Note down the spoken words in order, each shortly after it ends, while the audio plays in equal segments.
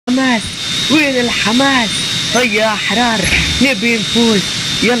وين الحماس؟ هيا أحرار نبي نفوز.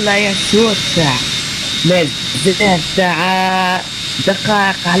 يلا يا سود، ما زال ساعة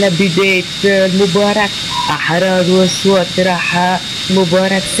دقائق على بداية المباراة. أحرار وسود راح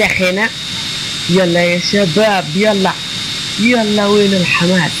مباراة ساخنة. يلا يا شباب، يلا يلا، وين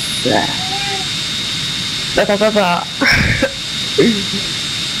الحماس؟ طا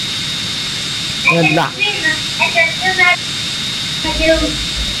يلا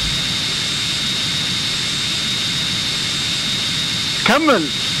كمل.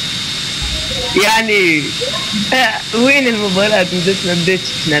 يعني وين المباراة؟ ما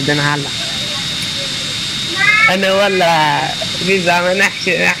بديتش نعلق انا والله في زعما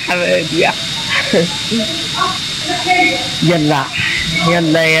نحكي يا حبايبي. يلا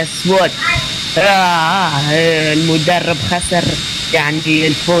يلا يا سود. المدرب خسر، يعني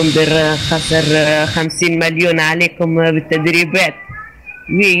الفوندر خسر 50 مليون عليكم بالتدريبات.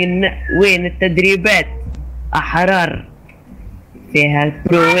 وين التدريبات؟ أحرار فيها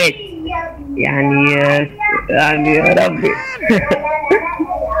بروات، يعني يا ربي.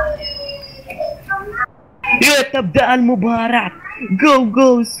 تبدأ المباراة.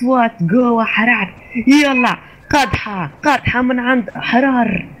 جو سوات، جو أحرار. يلا قدحة من عند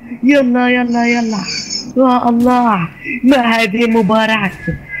أحرار. يلا يلا يلا، يا الله، ما هذه المباراة؟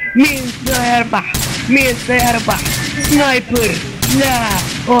 مين سيربح؟ سنايبر؟ لا،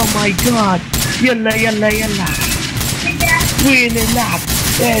 اوه ماي جاد. يلا يلا يلا، وين اللعب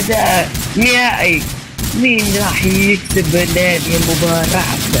هذا؟ نهائي، مين راح يكسب هذه المباراة؟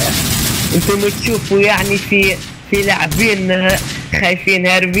 انتم تشوفوا يعني في لاعبين خايفين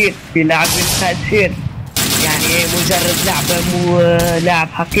هاربين، في لاعبين خادفين، يعني مجرد لعبة مو لاعب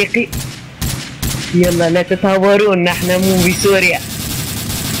حقيقي. يلا لا تتهورون، احنا مو بسوريا.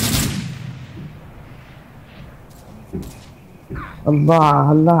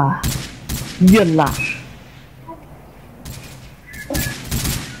 الله الله، يلا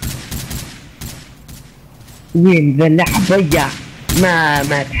وين ذا اللعبة؟ ما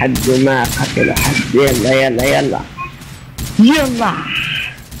تحدوا، ما قتلوا حد. يلا يلا يلا يلا،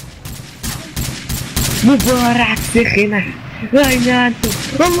 مباراة سخنة. أين أنتم؟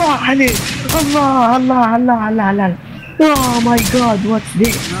 الله عليك، الله الله الله الله الله. اوه ماي جاد، واتس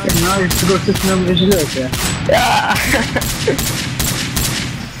ذيس؟ نايس، تقول تسلم رجليك.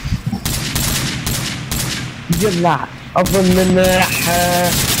 يلا أظن إن راح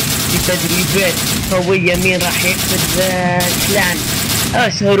في تدريبات قوية. مين راح يكسب كلان؟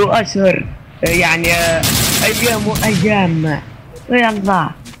 أشهر وأشهر، يعني أيام وأيام. يلا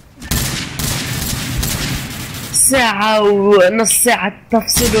ساعة ونص ساعة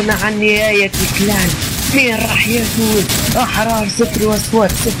تفصلنا عن نهاية الكلان. مين راح يفوز؟ أحرار 0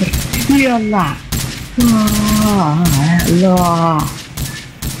 وأسود 0. يلا الله،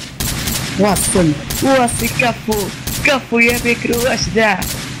 وصل كفو يا بكر واشدع.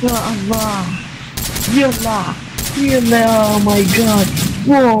 يا الله، يلا يلا، ماي جاد،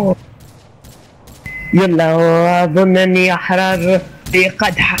 واو. يلا، واظن اني احرار في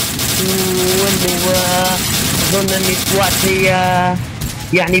قدحة، اظن اني سواتي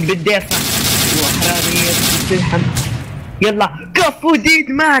يعني بالدافع، واحرار تلحم. يلا كفو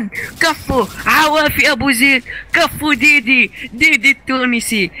ديدمان، كفو عوافي ابو زيد، كفو ديدي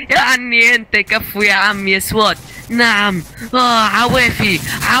التونسي، يعني انت كفو يا عم يا سواد. نعم، عوافي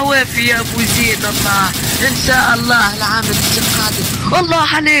يا ابو زيد. الله، ان شاء الله العام القادم.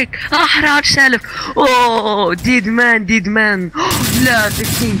 الله عليك احرار سالف. اوه ديدمان. لا، ذا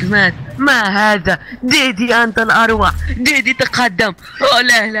كينج مات. ما هذا؟ ديدي انت الاروع، ديدي تقدم. اوه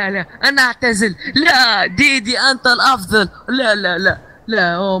لا انا اعتزل. لا ديدي انت الافضل.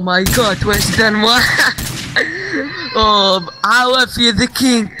 لا اوه ماي جاد، وش ذا اوه عوافي ذا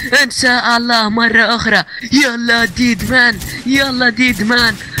كينج، ان شاء الله مرة اخرى. يلا ديدمان،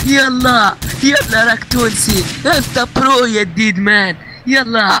 يلا راك تونسي، انت برو يا ديدمان.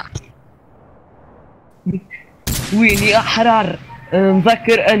 يلا ويني احرار؟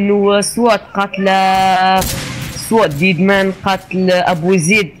 نذكر انه صوت ديدمان قتل ابو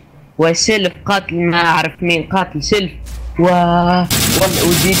زيد، وشلف قتل ما اعرف مين قتل شلف،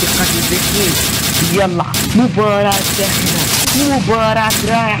 وزيد قتل بكين. يلا مباراة ساخنة، مباراة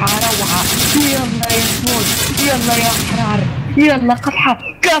رائعة روعة. يلا يا سود، يلا يا احرار، يلا قطحة.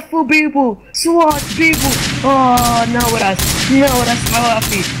 كفو بيبو، سوات بيبو. نورس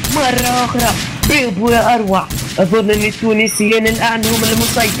عوافي مرة اخرى. بيبو يا اروع. اظن ان التونسيين الان هم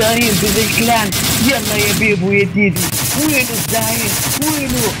المسيطرين بذا الكلان. يلا يا بيبو يا ديدي، وينو الزعيم؟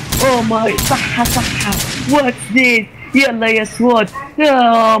 وينو؟ اوه ماي، صحة واتس ذيس؟ يلا يا سواد،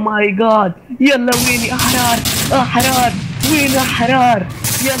 اوه ماي جاد. يلا ويني احرار؟ وين احرار؟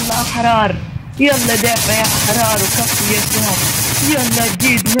 يلا احرار، يلا دافع يا احرار وكفوا يا شباب. يلا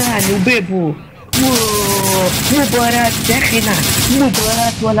جيد مان وبيبو. مباراة ساخنة،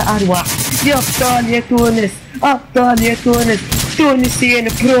 مباراة ولا اروع. يا ابطال يا تونس، ابطال يا تونس، تونسيين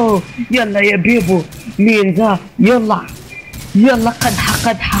برو. يلا يا بيبو، مين ذا؟ يلا يلا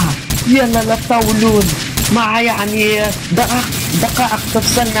قدحة، يلا لا تطولون مع يعني دقائق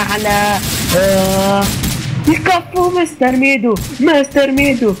تفصلنا على يكفوا مستر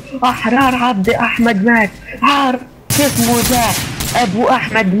ميدو احرار عبد احمد مات، اسمه ذا ابو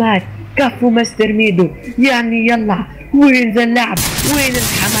احمد مات. كفوا مستر ميدو يعني. يلا وين ذا اللعب؟ وين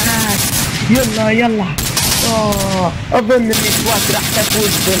الحماس؟ يلا اظن ان الكوات راح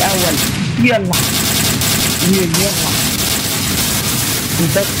تفوز بالاول. يلا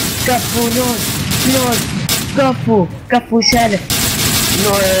بس كفوا نوز كفوا شالف.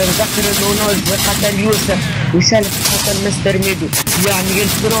 نذكر انه نوز قتل يوسف وشالف قتل مستر ميدو، يعني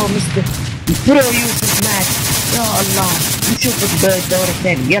البرو يوسف مات. يا الله نشوفك بالدور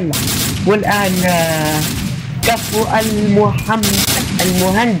الثاني. يلا والان كفوا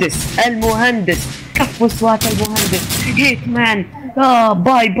المهندس كفوا صوات المهندس. هيتمان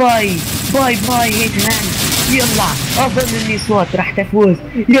باي هيتمان. يلا اظن اني صوت راح تفوز.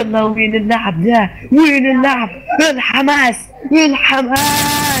 يلا وين اللعب ذا؟ وين اللعب؟ الحماس. يلا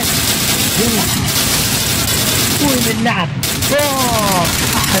وين اللعب؟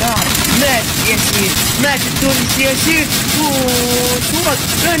 احرار مات ياسين، مات التونسي ياسين. صوت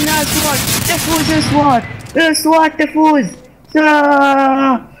انها صوت تفوز. صوت تفوز.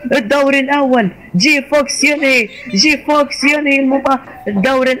 الدور الاول. جي فوكس ينهي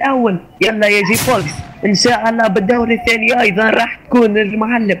الدور الاول. يلا يا جي فوكس، ان شاء الله بالدور الثاني ايضا راح تكون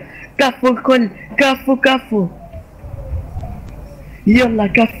المعلم. كفوا الكل، كفوا. يلا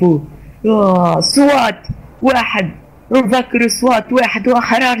كفوا. صوت واحد، نذكر صوت واحد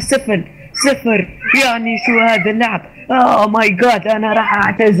واحرار صفر. يعني شو هذا اللعب؟ ماي جاد انا راح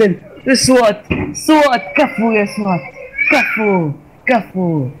اعتزل. صوت كفوا يا صوت،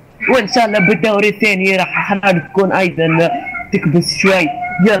 كفوا. وان شاء الله بالدوري الثاني راح احرار تكون ايضا تكبس شوي.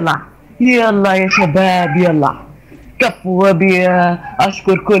 يلا يا شباب يلا كفوا. وبي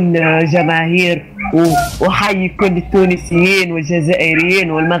اشكر كل جماهير وحيي كل التونسيين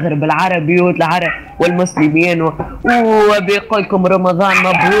والجزائريين والمغرب العربي والمسلمين وابي اقول لكم رمضان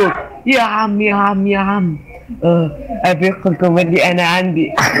مبروك. يا عم ابي اقول لكم اللي انا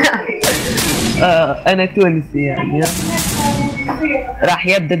عندي انا تونسي يعني. راح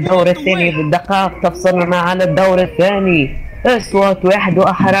يبدا الدور الثاني بالدقائق تفصلنا على الدور الثاني. اصوات واحد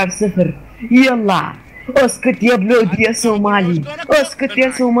واحرار صفر. يلا اسكت يا بلود يا صومالي، اسكت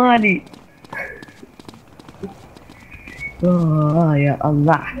يا صومالي. يا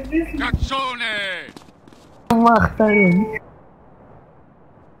الله ما اختاروني.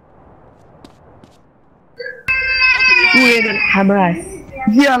 وين الحماس؟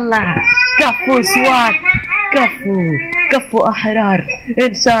 يلا كفوا صوات، كفوا احرار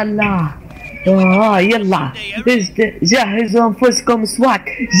ان شاء الله. يلا جهزوا انفسكم صوات،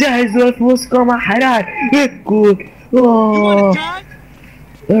 جهزوا انفسكم احرار. اركض.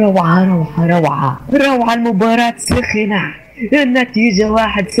 روعة المباراة سخنة. النتيجة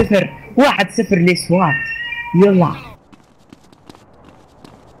 1-0 لصوات. يلا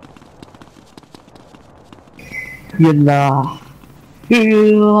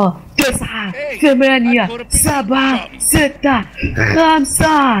 9 8 7 6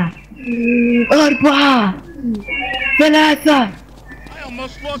 5 4 3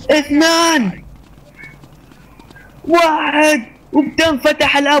 2 1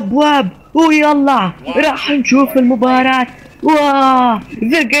 وبتنفتح الابواب. ويلا راح نشوف المباراة.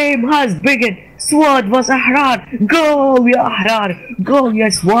 The game has begun. SWAT vs احرار. جو يا احرار، جو يا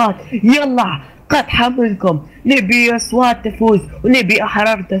SWAT. يلا قد حملكم، نبي يا SWAT تفوز ونبي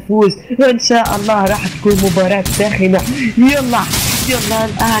احرار تفوز ان شاء الله. راح تكون مباراة ساخنة. يلا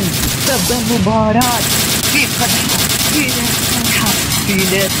الان تبدا المباراة. في قدحة، في ناس قدحة، في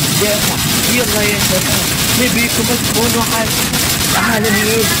ناس دافع. يلا يا شباب نبيكم تكونوا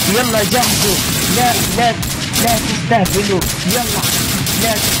عالميين. يلا جهزوا، لا تستهبلوا. يلا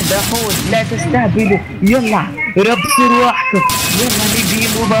لا تسبحون، لا تستهبلوا. يلا ربصوا رواحكم. يلا نبي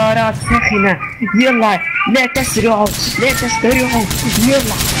مباراة ساخنة. يلا لا تسرعوا.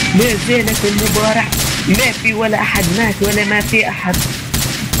 يلا ما زالت المباراة، ما في ولا احد مات ولا ما في احد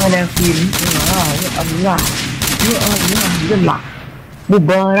ولا في. يا الله يلا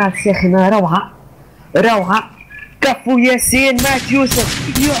مباراة ساخنة روعة. كفوا ياسين مات يوسف.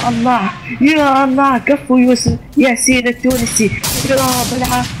 يا الله كفوا ياسين التونسي.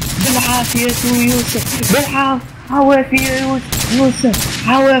 بالعافية يوسف، عوافي يا يوسف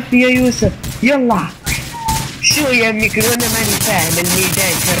عوافي يا يوسف. يلا شو يا ميكرو، انا ماني فاهم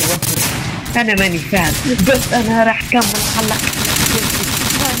الميدان شرفني، انا ماني فاهم، بس انا راح كمل حلقة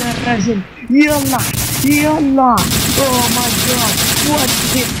انا الرجل. يلا يلا. اوه ماي جاد وات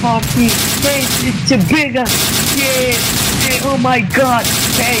ذيس بارتي. اتس بيجر. اوه ماي جاد.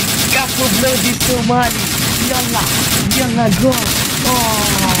 كفو بلودي الصومالي. يلا يلا جول.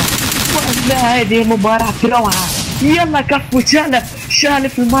 والله هذه مباراة روعة. يلا كفو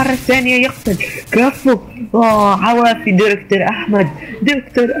شالف المرة الثانية يقتل كفو. عوافي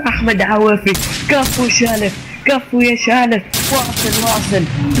دكتور أحمد عوافي. كفو شالف، كفو يا شالف.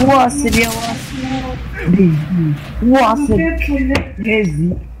 واصل يا واصل هزي.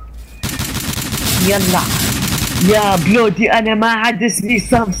 يلا يا بلودي، انا ما عاد اسمي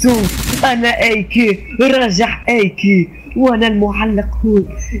سامسونج، انا ايكي، رجع ايكي وانا المعلق هو.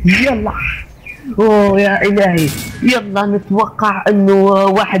 يلا اوه يا الهي. يلا نتوقع انه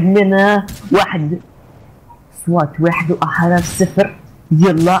واحد صوت 1-0.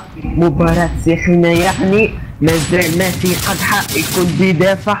 يلا مباراة ساخنة، يعني مازال ما في قدحة يكون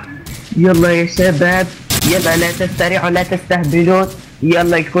بيدافع. يلا يا شباب، يلا لا تسرعوا لا تستهبلون.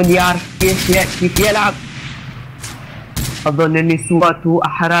 يلا يكون يعرف كيف يلعب. اظن اني سواتو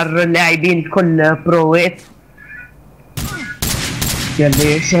احرار اللاعبين الكل برويت. يلا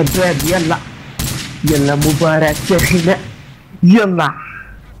يا شباب يلا مباراة ساخنة. يلا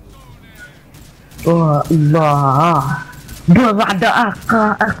الله. بضع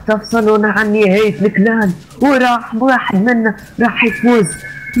دقائق تفصلون عن نهاية الكلان، وراح واحد منا راح يفوز.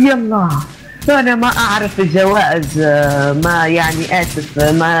 يلا انا ما اعرف الجوائز، ما يعني اسف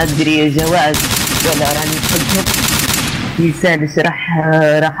ما ادري الجوائز ولا راني خدهم. يسالش راح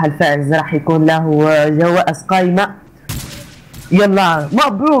الفائز راح يكون له جوائز قايمة. يلا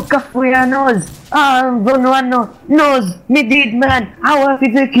مبروك كفو يا نوز. نظن انه نوز مديد مان عوافي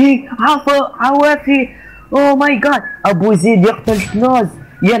ذكي عوافي. اوه ماي جاد ابو زيد يقتل نوز.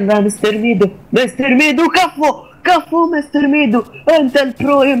 يلا مستر ميدو كفو مستر ميدو. انت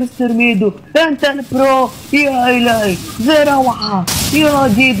البرو يا مستر ميدو، انت البرو يا الهي. ذي روعة يا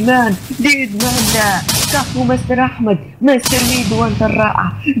ديد مان لا. كفو مستر احمد، مستر ميدو انت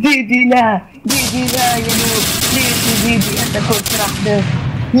الرائع. ديدي لا يا نور. ديدي انت كنت راح.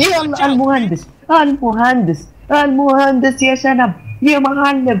 يلا المهندس يا شنب. يا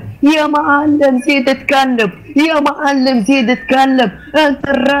معلم زيد اتكلم. انت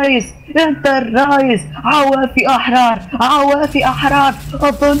الرئيس. عوافي احرار.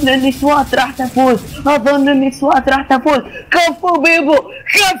 اظن ان الصوات راح تفوز. كفو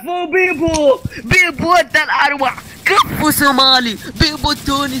بيبو انت الاروع. كفو صومالي بيبو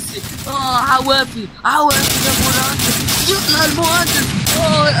التونسي. عوافي يا مراتب. يلا المهندس.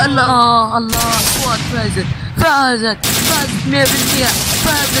 الله صوت فازت 100%.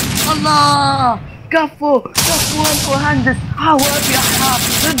 الله كفو المهندس. عوافي احرار.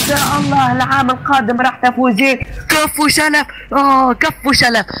 انت الله العام القادم راح تفوزين. كفو شلف.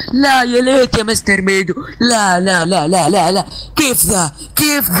 لا يا ليت يا مستر ميدو. لا كيف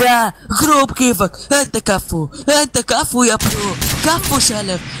ذا جروب كيفك انت كفو يا برو. كفو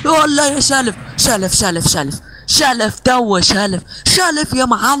شلف والله يا شلف توا شلف يا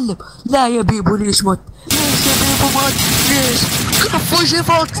معلم. لا يا بيبو ليش مت؟ ليش كفو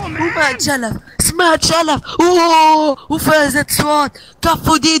جيفوت ومات شلف. سمعت شلف وفازت صوت.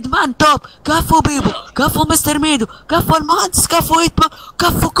 كفو ديد مان توب. كفو بيبو. كفو مستر ميدو. كفو المهندس. كفو ايتما.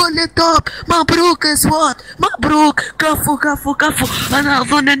 كفو كل التوب. مبروك يا صوت مبروك. كفو. انا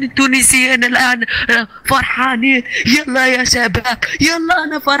اظن ان التونسيين الان فرحانين. يلا يا شباب يلا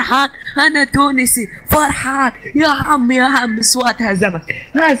انا فرحان. انا تونسي فرحان. يا عم صوت هزمت.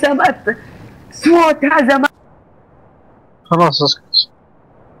 خلاص اسكت.